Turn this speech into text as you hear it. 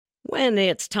When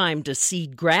it's time to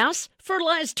seed grass,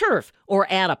 fertilize turf, or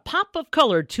add a pop of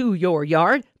color to your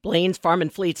yard, Blaine's Farm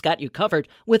and Fleet's got you covered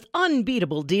with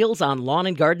unbeatable deals on lawn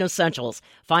and garden essentials.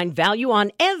 Find value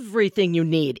on everything you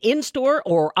need in-store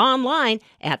or online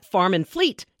at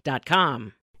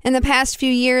farmandfleet.com. In the past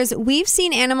few years, we've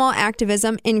seen animal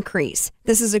activism increase.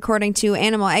 This is according to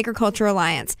Animal Agriculture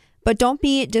Alliance. But don't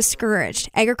be discouraged.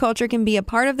 Agriculture can be a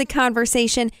part of the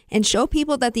conversation and show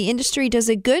people that the industry does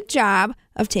a good job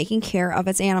of taking care of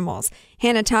its animals.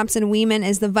 Hannah Thompson-Weeman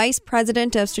is the Vice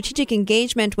President of Strategic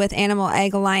Engagement with Animal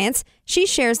Ag Alliance. She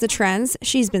shares the trends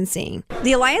she's been seeing.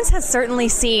 The Alliance has certainly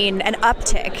seen an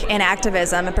uptick in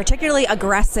activism, and particularly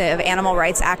aggressive animal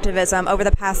rights activism over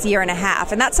the past year and a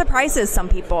half. And that surprises some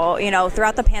people. You know,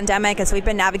 throughout the pandemic, as we've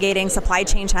been navigating supply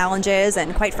chain challenges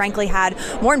and quite frankly had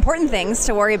more important things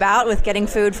to worry about with getting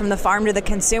food from the farm to the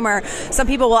consumer, some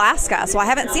people will ask us, well, I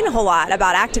haven't seen a whole lot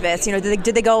about activists. You know,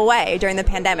 did they go away during the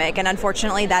pandemic? And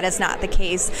unfortunately, that is not the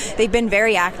case. They've been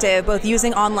very active, both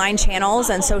using online channels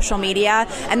and social media,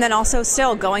 and then also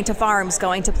still going to farms,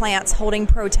 going to plants, holding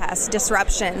protests,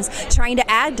 disruptions, trying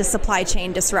to add to supply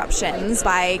chain disruptions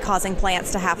by causing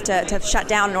plants to have to shut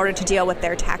down in order to deal with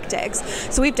their tactics.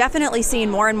 So we've definitely seen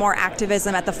more and more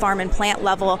activism at the farm and plant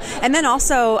level, and then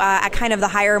also at kind of the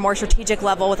higher, more strategic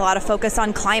level with a lot of focus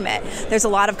on climate. There's a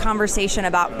lot of conversation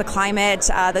about the climate.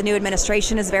 The new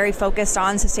administration is very focused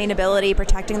on sustainability,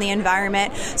 protecting the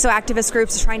environment. So activist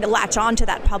groups are trying to latch on to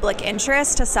that public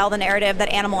interest to sell the narrative that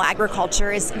animal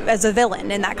agriculture is as a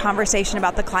villain in that conversation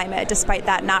about the climate, despite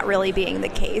that not really being the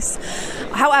case.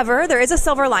 However, there is a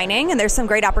silver lining, and there's some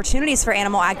great opportunities for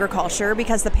animal agriculture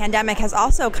because the pandemic has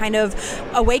also kind of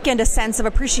awakened a sense of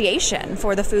appreciation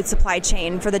for the food supply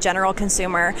chain for the general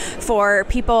consumer. For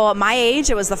people my age,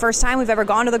 it was the first time we've ever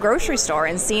gone to the grocery store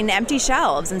and seen empty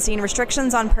shelves and seen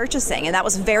restrictions on purchasing, and that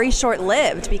was very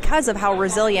short-lived because of how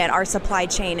resilient our supply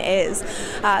chain is.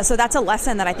 So that's a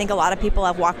lesson that I think a lot of people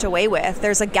have walked away with.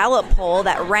 There's a Gallup poll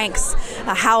that ranks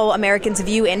how Americans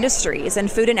view industries, and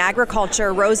food and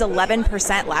agriculture rose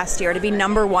 11% last year to be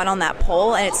number one on that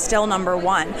poll, and it's still number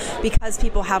one because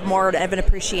people have more of an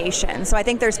appreciation. So I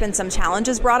think there's been some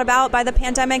challenges brought about by the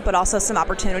pandemic, but also some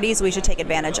opportunities we should take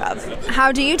advantage of.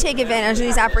 How do you take advantage of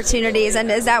these opportunities,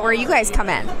 and is that where you guys come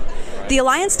in? The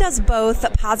Alliance does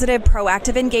both positive,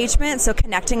 proactive engagement, so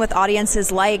connecting with audiences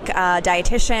like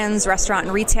dietitians, restaurant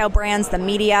and retail brands, the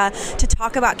media, to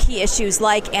talk about key issues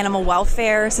like animal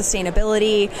welfare,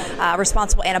 sustainability,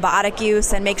 responsible antibiotic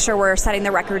use, and make sure we're setting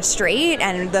the record straight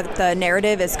and the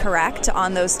narrative is correct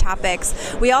on those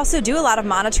topics. We also do a lot of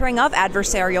monitoring of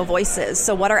adversarial voices.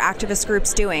 So what are activist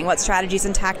groups doing? What strategies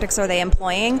and tactics are they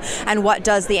employing? And what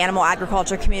does the animal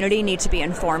agriculture community need to be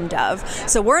informed of?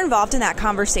 So we're involved in that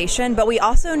conversation, but we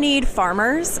also need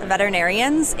farmers,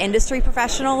 veterinarians, industry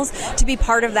professionals to be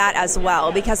part of that as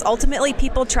well, because ultimately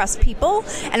people trust people,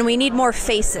 and we need more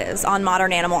faces on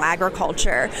modern animal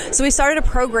agriculture. So we started a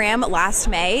program last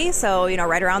May, so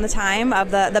right around the time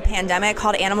of the pandemic,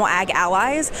 called Animal Ag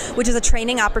Allies, which is a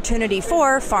training opportunity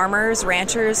for farmers,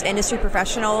 ranchers, industry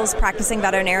professionals, practicing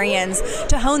veterinarians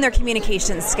to hone their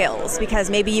communication skills,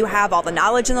 because maybe you have all the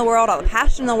knowledge in the world, all the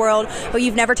passion in the world, but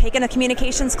you've never taken a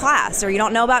communications class, or you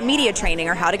don't know about media training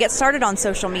or how to get started on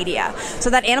social media. So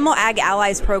that Animal Ag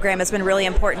Allies program has been really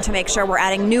important to make sure we're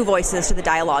adding new voices to the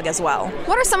dialogue as well.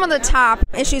 What are some of the top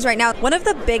issues right now? One of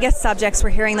the biggest subjects we're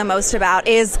hearing the most about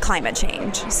is climate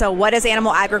change. So what is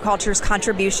animal agriculture's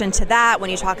contribution to that when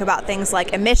you talk about things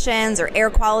like emissions or air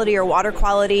quality or water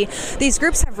quality? These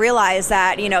groups have realized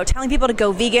that, telling people to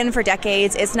go vegan for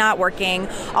decades is not working.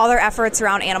 All their efforts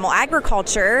around animal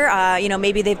agriculture,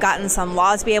 maybe they've gotten some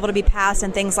laws to be able to be passed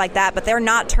and things like that, but they're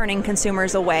not turning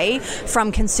consumers away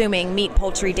from consuming meat,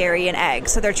 poultry, dairy, and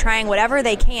eggs. So they're trying whatever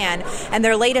they can, and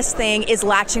their latest thing is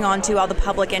latching onto all the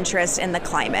public interest in the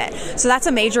climate. So that's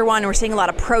a major one. We're seeing a lot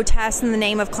of protests in the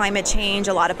name of climate change,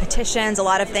 a lot of petitions, a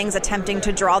lot of things attempting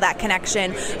to draw that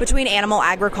connection between animal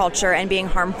agriculture and being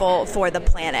harmful for the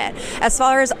planet. As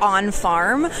far as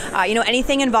on-farm,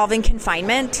 anything involving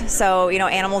confinement, so,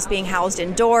 animals being housed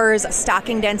indoors,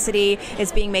 stocking density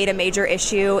is being made a major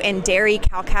issue. In dairy,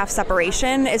 cow-calf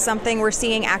separation is something we're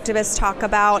seeing activists talk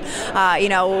about.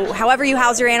 However you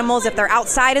house your animals, if they're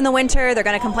outside in the winter, they're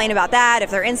going to complain about that.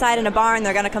 If they're inside in a barn,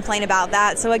 they're going to complain about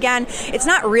that. So again, it's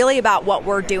not really about what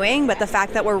we're doing, but the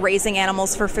fact that we're raising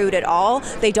animals for food at all,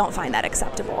 they don't find that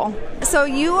acceptable. So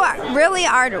you really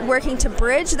are working to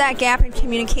bridge that gap in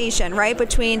communication, right,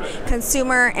 between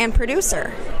consumer and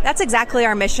producer. That's exactly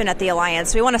our mission at the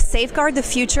Alliance. We want to safeguard the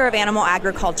future of animal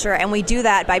agriculture, and we do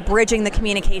that by bridging the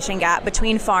communication gap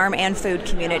between farm and food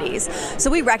communities. communities. So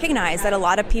we recognize that a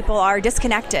lot of people are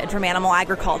disconnected from animal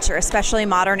agriculture, especially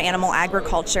modern animal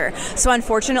agriculture. So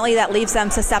unfortunately, that leaves them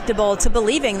susceptible to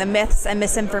believing the myths and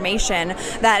misinformation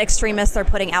that extremists are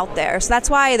putting out there. So that's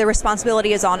why the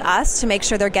responsibility is on us to make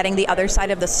sure they're getting the other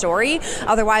side of the story.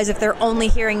 Otherwise, if they're only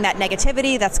hearing that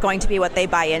negativity, that's going to be what they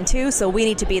buy into. So we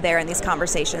need to be there in these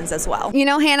conversations as well. You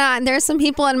know, Hannah, there's some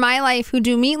people in my life who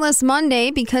do Meatless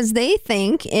Monday because they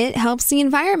think it helps the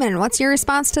environment. What's your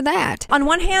response to that? On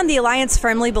one hand, the Alliance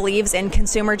firmly believes in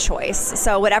consumer choice.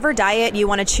 So whatever diet you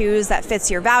want to choose that fits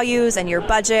your values and your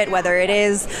budget, whether it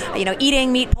is,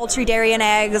 eating meat, poultry, dairy, and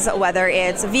eggs, whether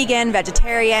it's vegan,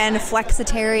 vegetarian,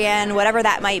 flexitarian, whatever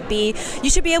that might be, you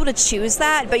should be able to choose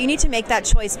that, but you need to make that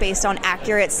choice based on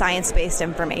accurate science-based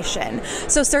information.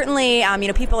 So certainly,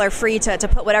 people are free to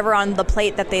put whatever on the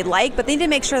plate that they like, but they need to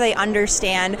make sure they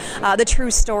understand the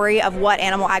true story of what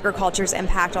animal agriculture's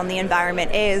impact on the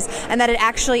environment is, and that it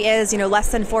actually is,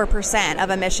 less than 4% of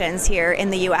emissions here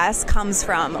in the U.S. comes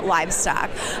from livestock.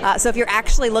 So if you're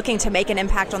actually looking to make an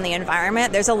impact on the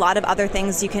environment, there's a lot of other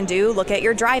things you can do. Look at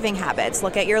your driving habits,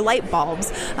 look at your light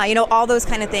bulbs. All those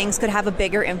kind of things could have a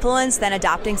bigger influence than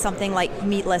adopting something like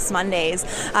Meatless Mondays.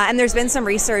 And there's been some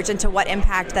research into what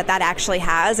impact that actually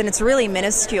has, and it's really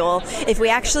minuscule. If we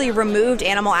actually removed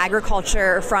animal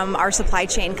agriculture from our supply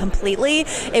chain completely,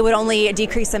 it would only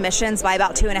decrease emissions by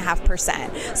about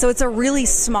 2.5%. So it's a really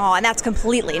small, and that's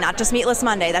completely, not just Meatless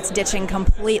Monday, that's ditching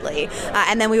completely.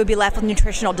 And then we would be left with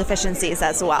nutritional deficiencies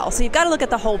as well. So you've got to look at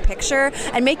the whole picture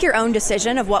and make your own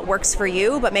decision of what works for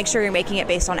you, but make sure you're making it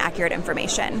based on accurate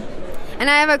information. And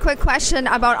I have a quick question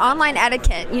about online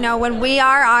etiquette. When we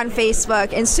are on Facebook,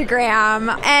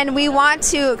 Instagram, and we want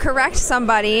to correct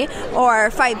somebody or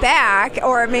fight back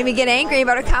or maybe get angry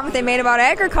about a comment they made about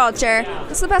agriculture,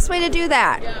 what's the best way to do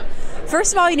that?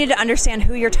 First of all, you need to understand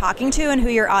who you're talking to and who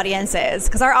your audience is,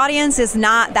 because our audience is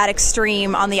not that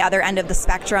extreme on the other end of the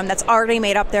spectrum that's already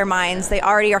made up their minds. They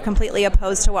already are completely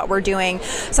opposed to what we're doing.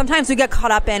 Sometimes we get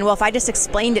caught up in, well, if I just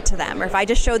explained it to them or if I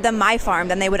just showed them my farm,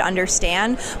 then they would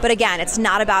understand. But again, it's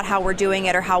not about how we're doing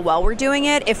it or how well we're doing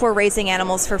it. If we're raising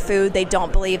animals for food, they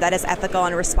don't believe that is ethical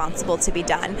and responsible to be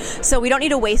done. So we don't need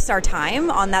to waste our time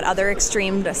on that other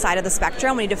extreme side of the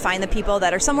spectrum. We need to find the people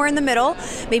that are somewhere in the middle,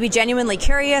 maybe genuinely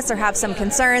curious or have some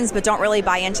concerns, but don't really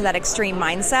buy into that extreme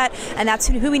mindset. And that's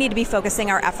who we need to be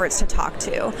focusing our efforts to talk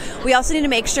to. We also need to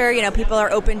make sure, people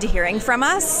are open to hearing from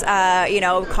us.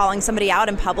 Calling somebody out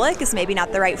in public is maybe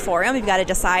not the right forum. We've got to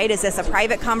decide, is this a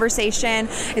private conversation?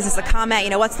 Is this a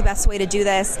comment? What's the best way to do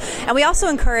this? And we also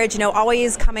encourage,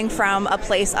 always coming from a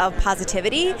place of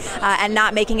positivity and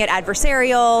not making it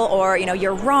adversarial or,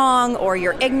 you're wrong or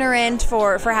you're ignorant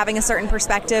for having a certain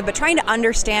perspective, but trying to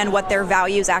understand what their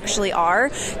values actually are.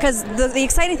 Because the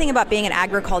exciting thing about being in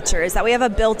agriculture is that we have a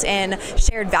built-in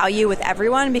shared value with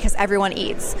everyone because everyone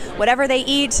eats. Whatever they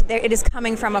eat, it is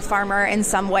coming from a farmer in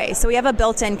some way. So we have a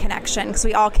built-in connection because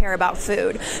we all care about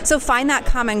food. So find that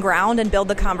common ground and build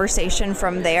the conversation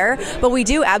from there. But we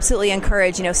do absolutely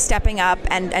encourage, stepping up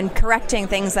and correcting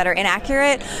things that are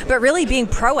inaccurate, but really being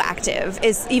proactive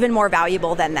is even more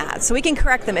valuable than that. So we can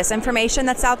correct the misinformation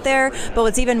that's out there, but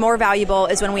what's even more valuable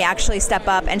is when we actually step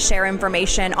up and share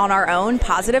information on our own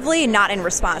positively, not in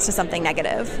response to something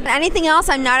negative. Anything else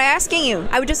I'm not asking you?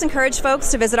 I would just encourage folks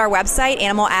to visit our website,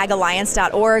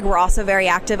 animalagalliance.org. We're also very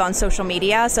active on social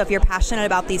media, so if you're passionate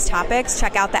about these topics,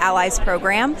 check out the Allies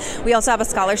program. We also have a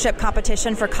scholarship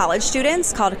competition for college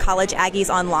students called College Aggies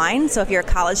Online. So if you're a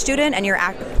college student and you're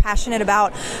passionate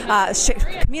about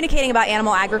communicating about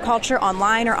animal agriculture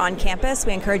online or on campus,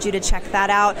 we encourage you to check that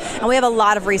out. And we have a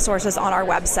lot of resources on our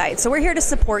website. So we're here to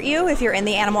support you if you're in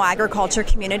the animal agriculture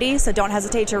community, so don't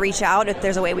hesitate to reach out if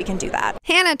there's a way we can do that.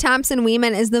 Hannah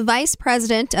Thompson-Weeman is the Vice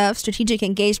President of Strategic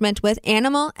Engagement with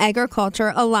Animal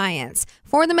Agriculture Alliance.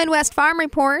 For the Midwest Farm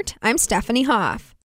Report, I'm Stephanie Hoff.